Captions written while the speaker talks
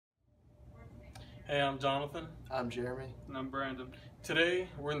Hey, I'm Jonathan. I'm Jeremy. And I'm Brandon. Today,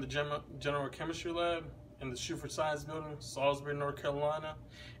 we're in the General Chemistry Lab in the Shuford Science Building, Salisbury, North Carolina,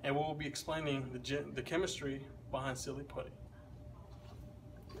 and we will be explaining the chemistry behind silly putty.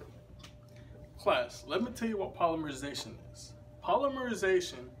 Class, let me tell you what polymerization is.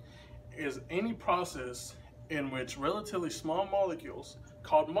 Polymerization is any process in which relatively small molecules,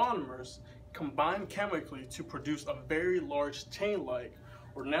 called monomers, combine chemically to produce a very large chain-like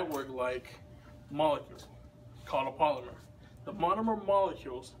or network-like molecule called a polymer. The monomer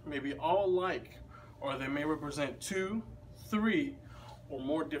molecules may be all alike, or they may represent 2, 3, or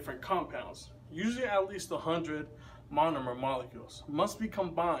more different compounds. Usually at least 100 monomer molecules must be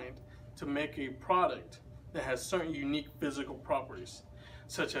combined to make a product that has certain unique physical properties,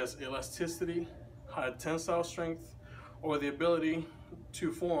 such as elasticity, high tensile strength, or the ability to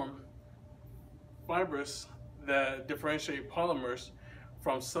form fibers that differentiate polymers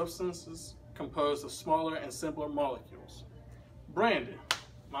from substances composed of smaller and simpler molecules. Brandon,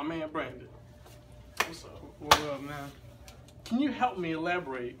 my man Brandon, what's up? What up, man? Can you help me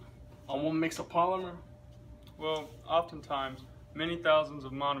elaborate on what makes a polymer? Well, oftentimes, many thousands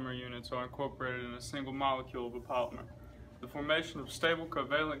of monomer units are incorporated in a single molecule of a polymer. The formation of stable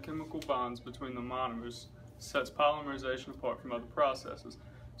covalent chemical bonds between the monomers sets polymerization apart from other processes,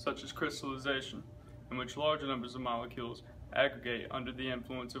 such as crystallization, in which larger numbers of molecules aggregate under the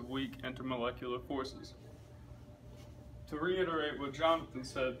influence of weak intermolecular forces. To reiterate what Jonathan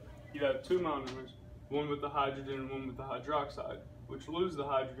said, you have two monomers, one with the hydrogen and one with the hydroxide, which lose the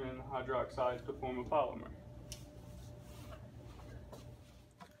hydrogen and the hydroxide to form a polymer.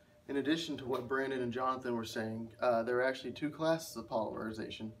 In addition to what Brandon and Jonathan were saying, there are actually two classes of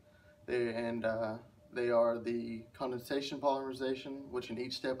polymerization. They are the condensation polymerization, which in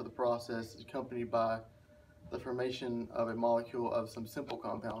each step of the process is accompanied by the formation of a molecule of some simple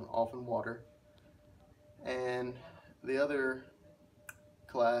compound, often water. And the other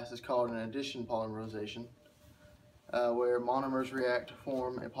class is called an addition polymerization, where monomers react to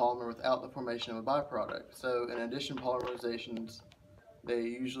form a polymer without the formation of a byproduct. So in addition polymerizations, they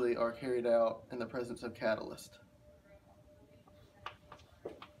usually are carried out in the presence of catalyst.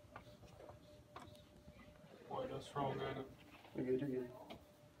 Boy, that's wrong, Brandon. You're good, you're good.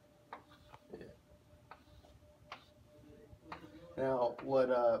 Yeah. Now,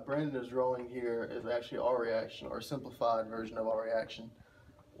 what Brandon is drawing here is actually our reaction, or a simplified version of our reaction.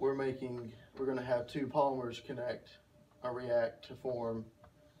 We're going to have two polymers connect or react to form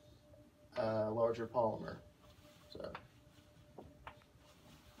a larger polymer. So,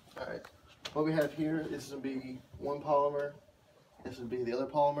 all right, what we have here is going to be one polymer. This would be the other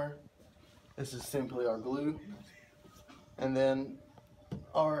polymer. This is simply our glue. And then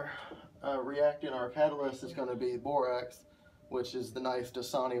our reactant, our catalyst, is going to be borax, which is the nice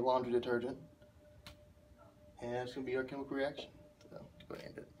Dasani laundry detergent. And it's going to be our chemical reaction. So, let's go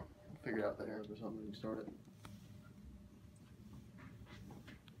ahead and figure it out there or something to start it.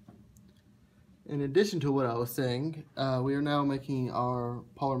 In addition to what I was saying, we are now making our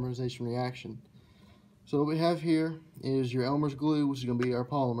polymerization reaction. So what we have here is your Elmer's glue, which is going to be our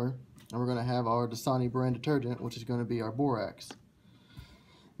polymer, and we're going to have our Dasani brand detergent, which is going to be our borax.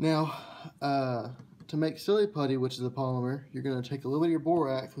 Now, to make silly putty, which is a polymer, you're going to take a little bit of your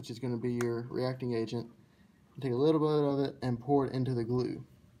borax, which is going to be your reacting agent, and take a little bit of it and pour it into the glue.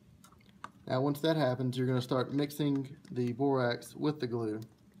 Now once that happens, you're going to start mixing the borax with the glue.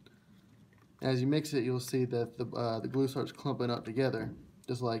 As you mix it, you'll see that the glue starts clumping up together,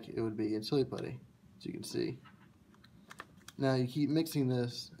 just like it would be in silly putty, as you can see. Now you keep mixing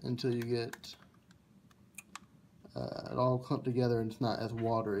this until you get it all clumped together and it's not as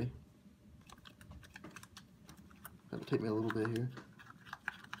watery. That'll take me a little bit here.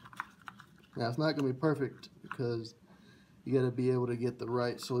 Now it's not going to be perfect because you got to be able to get the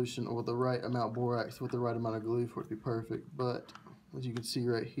right solution or the right amount of borax with the right amount of glue for it to be perfect. But as you can see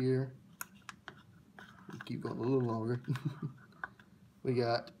right here, keep going a little longer. We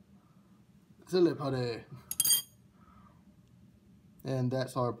got silly putty, and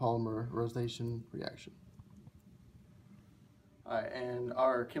that's our polymerization reaction. Alright, and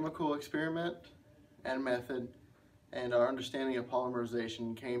our chemical experiment and method and our understanding of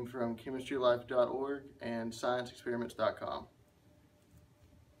polymerization came from chemistrylife.org and scienceexperiments.com.